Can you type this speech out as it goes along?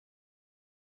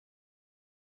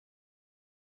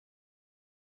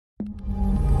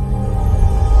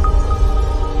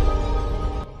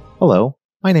Hello,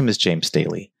 my name is James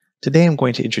Staley. Today I'm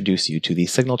going to introduce you to the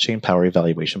Signal Chain Power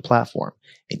Evaluation Platform,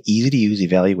 an easy-to-use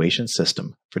evaluation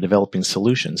system for developing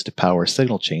solutions to power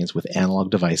signal chains with Analog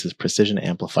Devices precision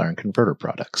amplifier and converter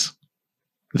products.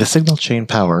 The Signal Chain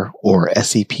Power, or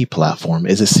SCP platform,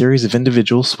 is a series of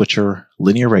individual switcher,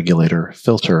 linear regulator,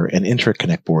 filter, and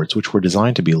interconnect boards which were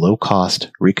designed to be low-cost,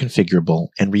 reconfigurable,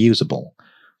 and reusable.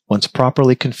 Once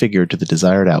properly configured to the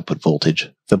desired output voltage,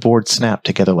 the boards snap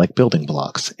together like building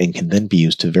blocks and can then be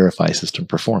used to verify system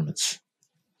performance.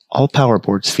 All power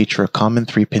boards feature a common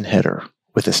 3-pin header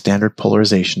with a standard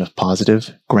polarization of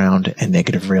positive, ground, and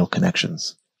negative rail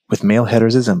connections, with male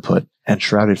headers as input and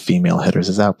shrouded female headers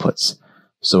as outputs,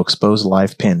 so exposed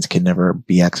live pins can never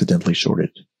be accidentally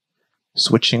shorted.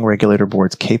 Switching regulator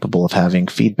boards capable of having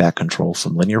feedback control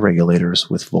from linear regulators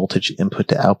with voltage input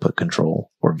to output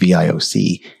control, or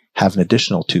VIOC, have an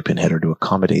additional 2-pin header to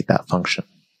accommodate that function.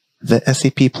 The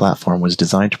SCP platform was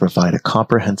designed to provide a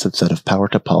comprehensive set of power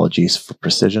topologies for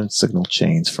precision signal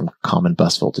chains from common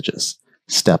bus voltages: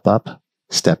 step up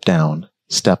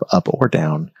or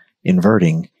down,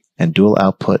 inverting, and dual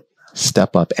output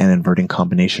step up and inverting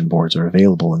combination boards are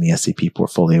available in the SCP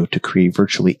portfolio to create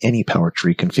virtually any power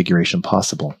tree configuration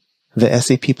possible. The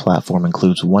SCP platform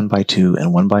includes 1x2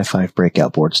 and 1x5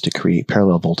 breakout boards to create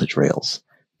parallel voltage rails.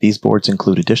 These boards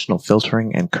include additional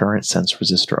filtering and current sense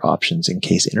resistor options in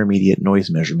case intermediate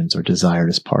noise measurements are desired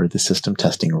as part of the system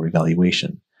testing or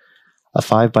evaluation. A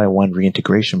 5x1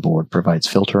 reintegration board provides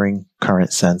filtering,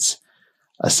 current sense,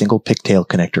 a single pigtail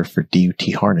connector for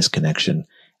DUT harness connection,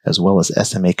 as well as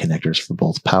SMA connectors for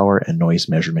both power and noise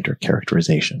measurement or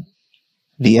characterization.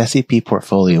 The SCP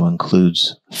portfolio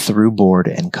includes through board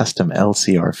and custom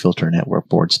LCR filter network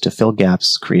boards to fill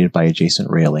gaps created by adjacent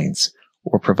rail lanes,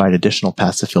 or provide additional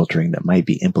passive filtering that might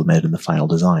be implemented in the final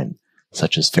design,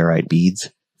 such as ferrite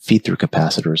beads, feed-through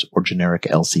capacitors, or generic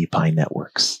LC-PI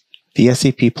networks. The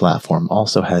SCP platform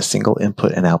also has single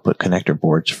input and output connector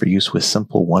boards for use with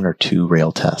simple 1 or 2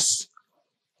 rail tests.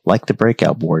 Like the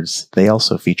breakout boards, they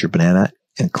also feature banana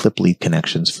and clip lead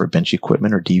connections for bench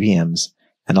equipment or DVMs,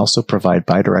 and also provide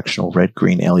bidirectional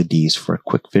red-green LEDs for a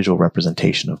quick visual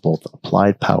representation of both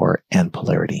applied power and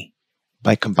polarity.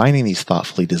 By combining these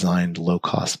thoughtfully designed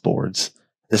low-cost boards,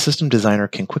 the system designer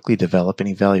can quickly develop and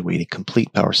evaluate a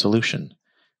complete power solution.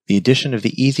 The addition of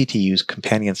the easy-to-use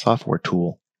companion software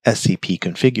tool, SCP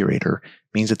Configurator,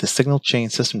 means that the signal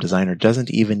chain system designer doesn't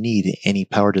even need any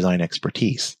power design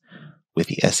expertise. With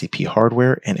the SCP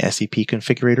hardware and SCP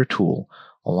Configurator tool,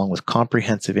 along with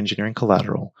comprehensive engineering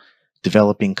collateral,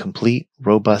 developing complete,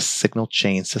 robust signal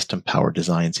chain system power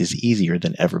designs is easier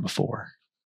than ever before.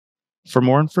 For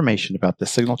more information about the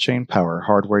Signal Chain Power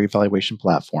Hardware Evaluation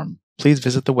Platform, please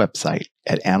visit the website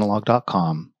at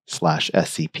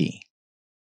analog.com/SCP.